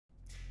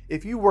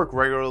If you work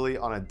regularly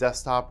on a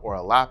desktop or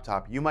a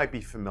laptop, you might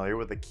be familiar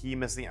with a key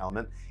missing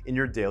element in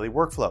your daily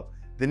workflow: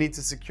 the need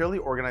to securely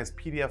organize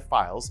PDF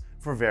files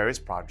for various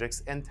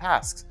projects and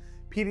tasks.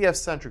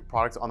 PDF-centric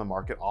products on the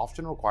market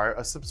often require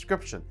a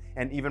subscription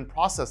and even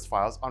processed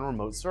files on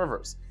remote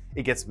servers.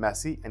 It gets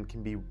messy and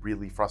can be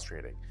really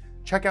frustrating.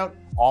 Check out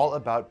All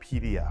About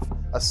PDF,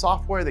 a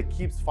software that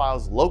keeps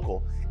files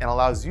local and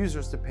allows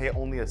users to pay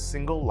only a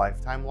single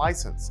lifetime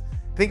license.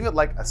 Think of it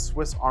like a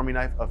Swiss Army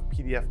knife of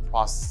PDF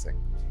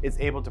processing. It's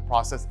able to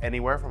process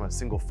anywhere from a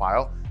single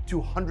file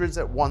to hundreds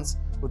at once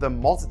with a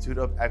multitude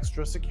of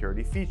extra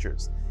security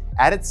features.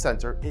 At its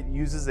center, it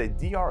uses a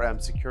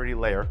DRM security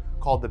layer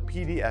called the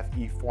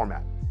PDF-E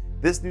format.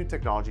 This new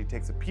technology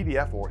takes a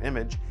PDF or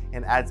image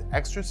and adds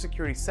extra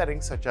security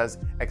settings such as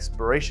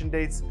expiration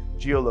dates,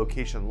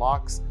 geolocation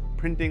locks,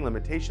 printing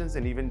limitations,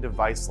 and even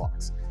device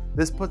locks.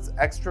 This puts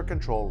extra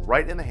control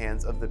right in the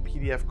hands of the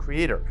PDF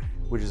creator,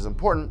 which is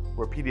important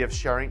where PDF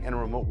sharing and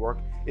remote work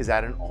is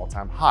at an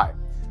all-time high.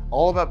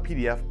 All About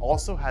PDF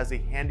also has a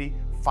handy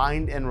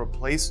find and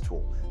replace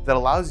tool that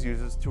allows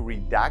users to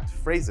redact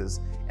phrases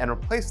and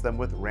replace them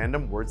with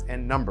random words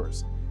and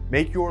numbers.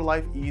 Make your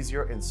life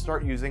easier and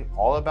start using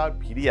All About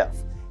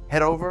PDF.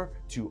 Head over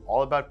to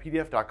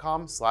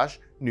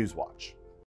allaboutpdf.com/newswatch.